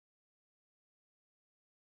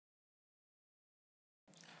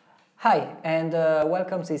Hi, and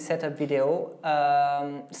welcome to this setup video.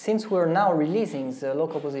 Since we're now releasing the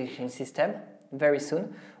local positioning system very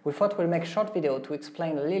soon, we thought we'll make a short video to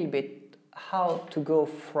explain a little bit how to go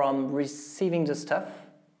from receiving the stuff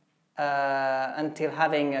until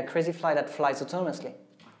having a crazy fly that flies autonomously.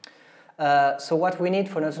 So what we need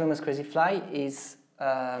for an autonomous crazy fly is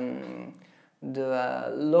the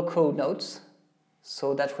Loco nodes,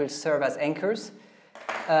 so that will serve as anchors.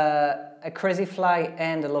 A crazy fly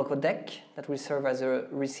and a Loco deck that will serve as a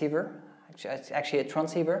receiver, actually a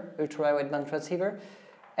transceiver, ultra-wideband transceiver,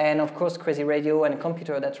 and of course crazy radio and a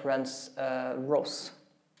computer that runs ROS.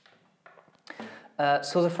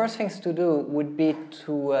 So the first things to do would be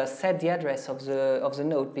to set the address of the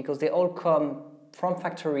node, because they all come from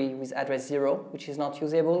factory with address 0, which is not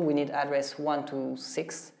usable. We need address 1 to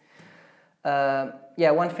 6.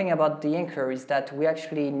 Yeah, one thing about the anchor is that we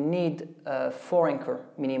actually need 4 anchor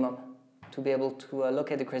minimum to be able to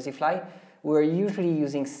locate the crazy fly. We're usually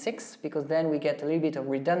using 6 because then we get a little bit of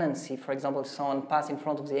redundancy. For example, if someone passes in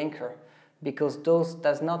front of the anchor, because those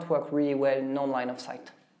does not work really well in non-line of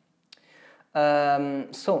sight.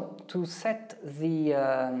 So to set the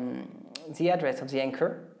address of the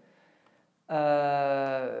anchor,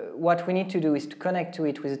 what we need to do is to connect to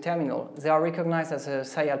it with a terminal. They are recognized as a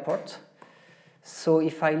serial port. So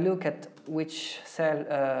if I look at which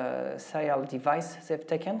serial device they've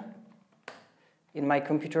taken, in my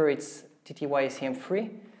computer it's TTY-ACM3,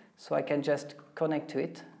 so I can just connect to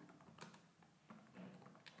it.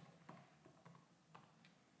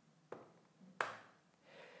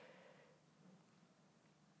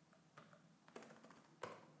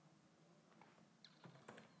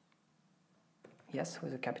 Yes,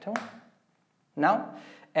 with a capital. Now,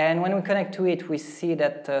 and when we connect to it, we see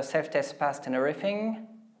that self-test passed and everything.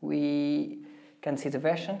 We can see the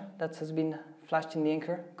version that has been flashed in the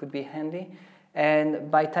anchor, could be handy. And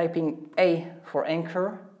by typing A for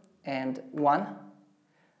anchor and 1,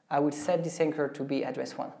 I will set this anchor to be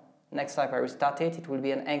address 1. Next time I restart it, it will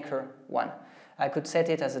be an anchor 1. I could set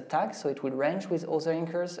it as a tag, so it will range with other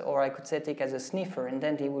anchors, or I could set it as a sniffer, and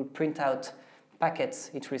then it will print out packets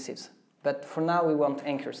it receives. But for now, we want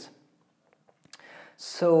anchors.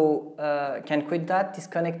 So can quit that,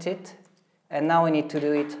 disconnect it, and now I need to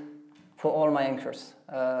do it for all my anchors.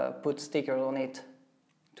 Put stickers on it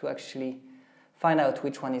to actually find out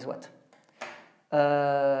which one is what.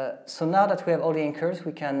 So now that we have all the anchors,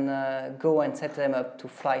 we can go and set them up to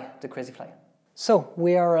fly the crazy fly. So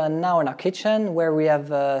we are now in our kitchen where we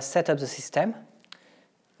have set up the system.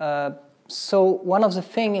 So one of the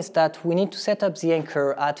things is that we need to set up the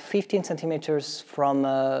anchor at 15 centimeters from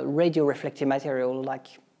radio reflective material like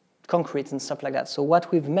concrete and stuff like that. So what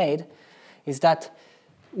we've made is that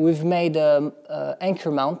we've made an anchor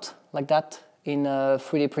mount like that in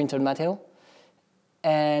 3D printed material.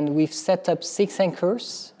 And we've set up 6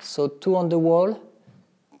 anchors, so 2 on the wall,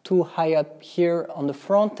 2 high up here on the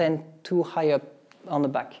front, and 2 high up on the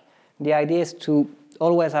back. The idea is to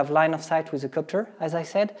always have line of sight with the copter, as I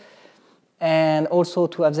said, and also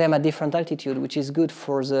to have them at different altitude, which is good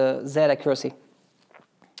for the Z accuracy.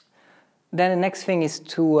 Then the next thing is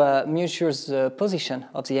to measure the position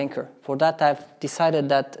of the anchor. For that, I've decided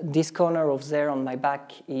that this corner of there on my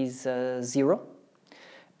back is 0.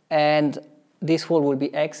 And this wall will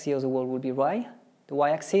be X, the other wall will be Y, the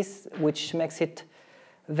Y-axis, which makes it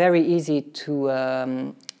very easy to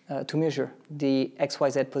measure the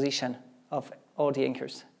XYZ position of all the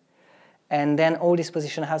anchors. And then all this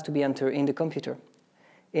position has to be entered in the computer.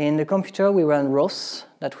 In the computer, we run ROS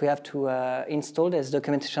that we have to install. There's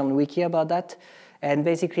documentation on Wiki about that. And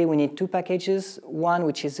basically, we need 2 packages. One,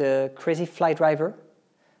 which is a crazy fly driver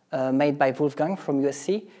made by Wolfgang from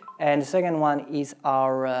USC. And the second one is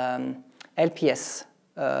our LPS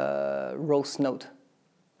ROS node.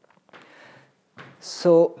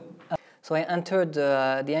 So I entered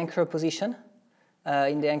the anchor position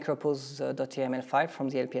in the anchorpose.yml file from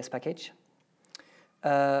the LPS package.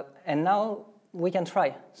 And now we can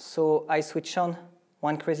try. So I switch on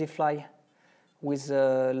one crazy fly with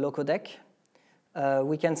the Loco deck.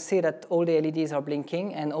 We can see that all the LEDs are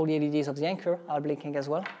blinking and all the LEDs of the anchor are blinking as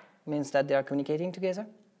well. It means that they are communicating together.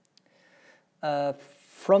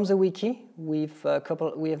 From the wiki, we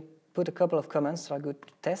have put a couple of comments that are good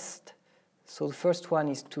to test. So the first one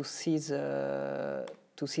is to see the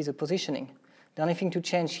positioning. The only thing to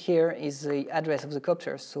change here is the address of the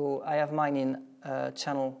copter. So I have mine in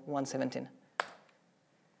channel 117.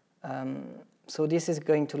 So this is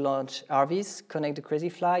going to launch RVs, connect the crazy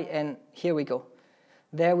fly, and here we go.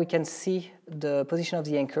 There we can see the position of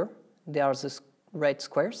the anchor. There are the red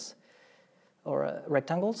squares or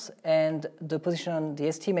rectangles, and the position, the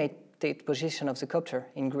estimate dictate position of the copter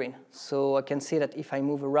in green. So I can see that if I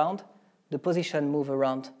move around, the position move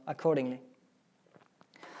around accordingly.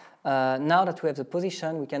 Now that we have the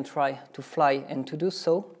position, we can try to fly, and to do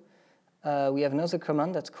so, we have another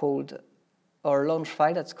command that's called, or launch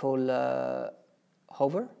file that's called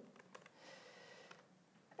hover.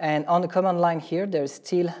 And on the command line here, there's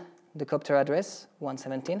still the copter address,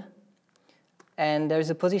 117. And there's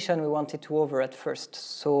a position we wanted to hover at first.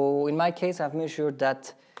 So in my case, I've measured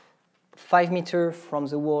that 5 meters from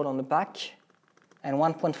the wall on the back and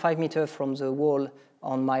 1.5 meters from the wall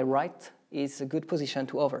on my right is a good position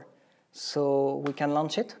to hover. So we can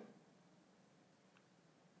launch it.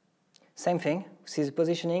 Same thing, see the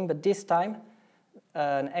positioning, but this time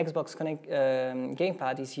an Xbox Connect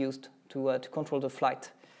gamepad is used to control the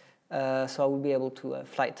flight. So I will be able to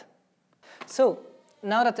fly it. So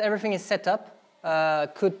now that everything is set up,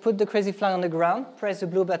 could put the Crazy Fly on the ground, press the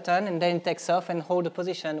blue button, and then it takes off and hold the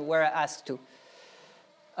position where I asked to.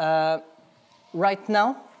 Right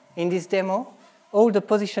now, in this demo, all the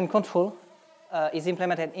position control is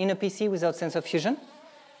implemented in a PC without sensor fusion.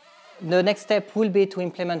 The next step will be to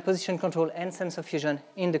implement position control and sensor fusion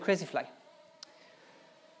in the Crazy Fly.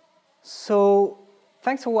 So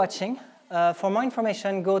thanks for watching. For more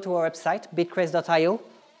information, go to our website, bitcraze.io,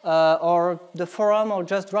 or the forum, or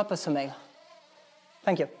just drop us a mail.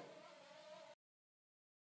 Thank you.